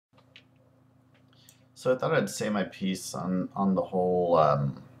So I thought I'd say my piece on the whole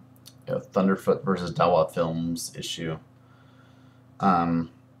Thunderfoot versus DawahFilms issue.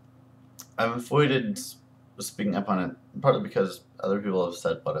 Um, I've avoided speaking up on it partly because other people have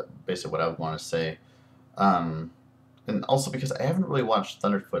said basically what I would want to say, um, and also because I haven't really watched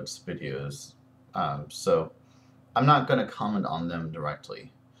Thunderfoot's videos, so I'm not going to comment on them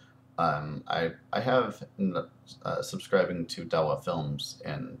directly. I have subscribing to DawahFilms,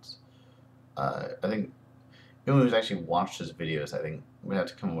 and I think anyone who's actually watched his videos, I think we have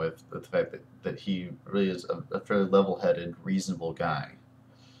to come with the fact that he really is a fairly level-headed, reasonable guy.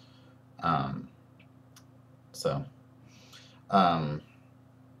 Um, so, um,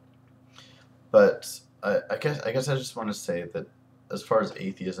 but I guess I just want to say that as far as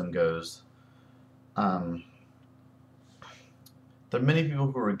atheism goes, um, there are many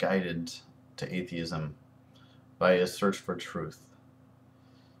people who are guided to atheism by a search for truth.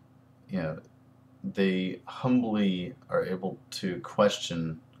 You know, they humbly are able to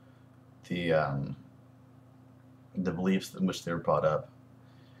question the um, the beliefs in which they were brought up,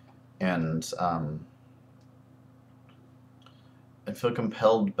 and I feel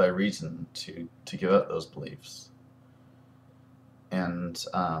compelled by reason to give up those beliefs. And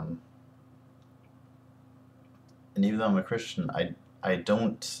and even though I'm a Christian, I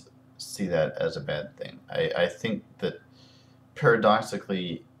don't see that as a bad thing. I think that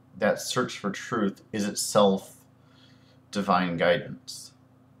paradoxically, that search for truth is itself divine guidance.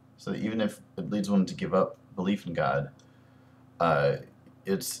 So that even if it leads one to give up belief in God, uh,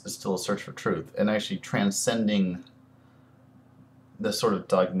 it's still a search for truth. And actually transcending the sort of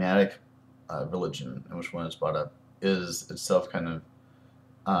dogmatic religion in which one is brought up is itself kind of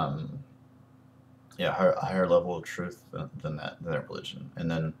um, a higher level of truth than that religion. And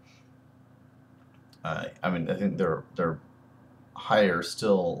then I mean I think there are higher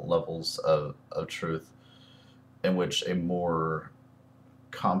still levels of truth in which a more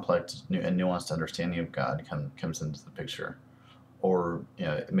complex and nuanced understanding of God comes into the picture. Or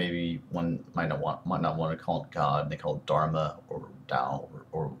maybe one might not want to call it God, and they call it Dharma or Tao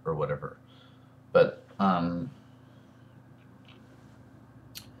or whatever. But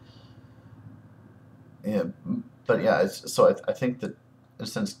yeah, so I think that in a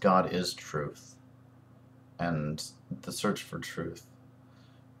sense God is truth, and the search for truth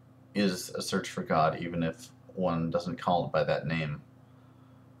is a search for God, even if one doesn't call it by that name.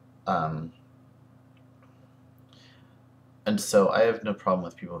 Um, and so I have no problem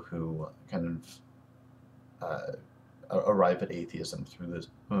with people who kind of arrive at atheism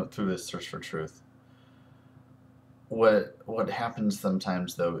through this search for truth. What happens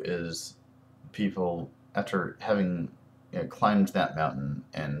sometimes though is people, after having climbed that mountain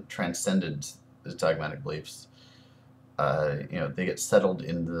and transcended the dogmatic beliefs, they get settled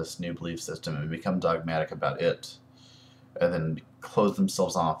into this new belief system and become dogmatic about it, and then close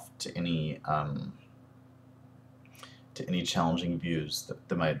themselves off to any challenging views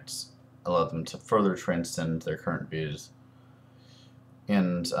that might allow them to further transcend their current views,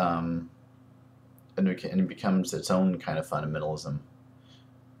 and it becomes its own kind of fundamentalism.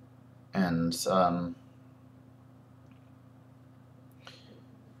 And so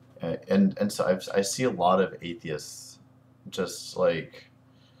I see a lot of atheists just like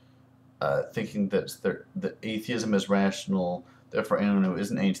thinking that atheism is rational, therefore anyone who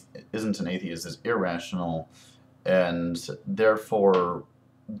isn't an atheist is irrational, and therefore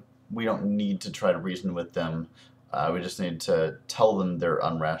we don't need to try to reason with them. We just need to tell them they're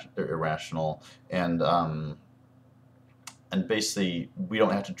irrational, and basically we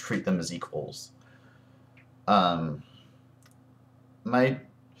don't have to treat them as equals. Um,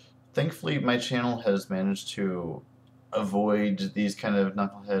 Thankfully, my channel has managed to avoid these kind of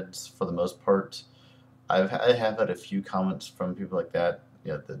knuckleheads for the most part. I have had a few comments from people like that,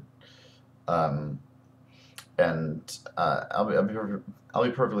 um, and I'll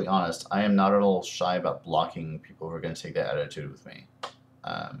be perfectly honest. I am not at all shy about blocking people who are going to take that attitude with me.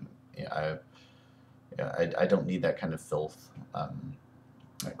 Um, yeah, I don't need that kind of filth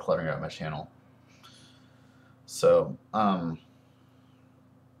cluttering out my channel. So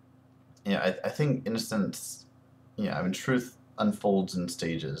I think in a sense, I mean, truth unfolds in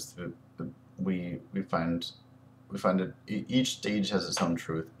stages. We find that each stage has its own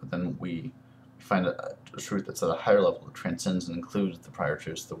truth, but then we find a truth that's at a higher level that transcends and includes the prior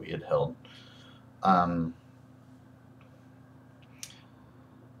truths that we had held.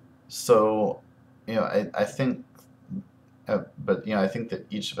 So, I think, but I think that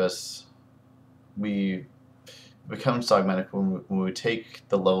each of us, we becomes dogmatic when we take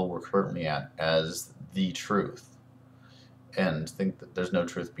the level we're currently at as the truth and think that there's no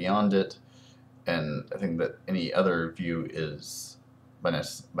truth beyond it, and I think that any other view is by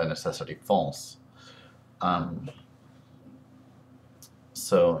necessity false.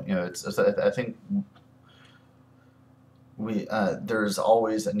 So I think there's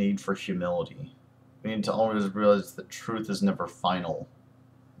always a need for humility. We need to always realize that truth is never final,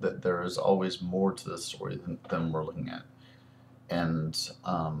 that there is always more to the story than we're looking at. And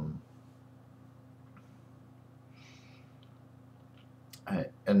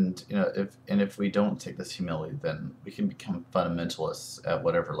if we don't take this humility, then we can become fundamentalists at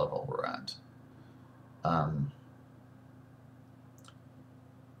whatever level we're at. And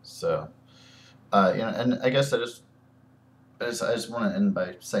I guess I just want to end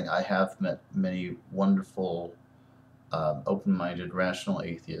by saying I have met many wonderful, open-minded, rational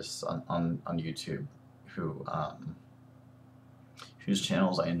atheists on YouTube whose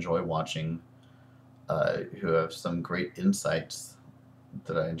channels I enjoy watching, who have some great insights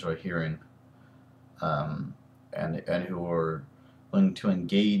that I enjoy hearing, and who are willing to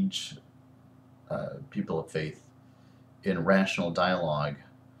engage people of faith in rational dialogue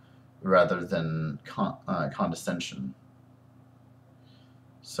rather than condescension.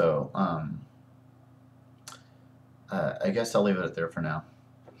 So I guess I'll leave it there for now.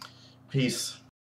 Peace.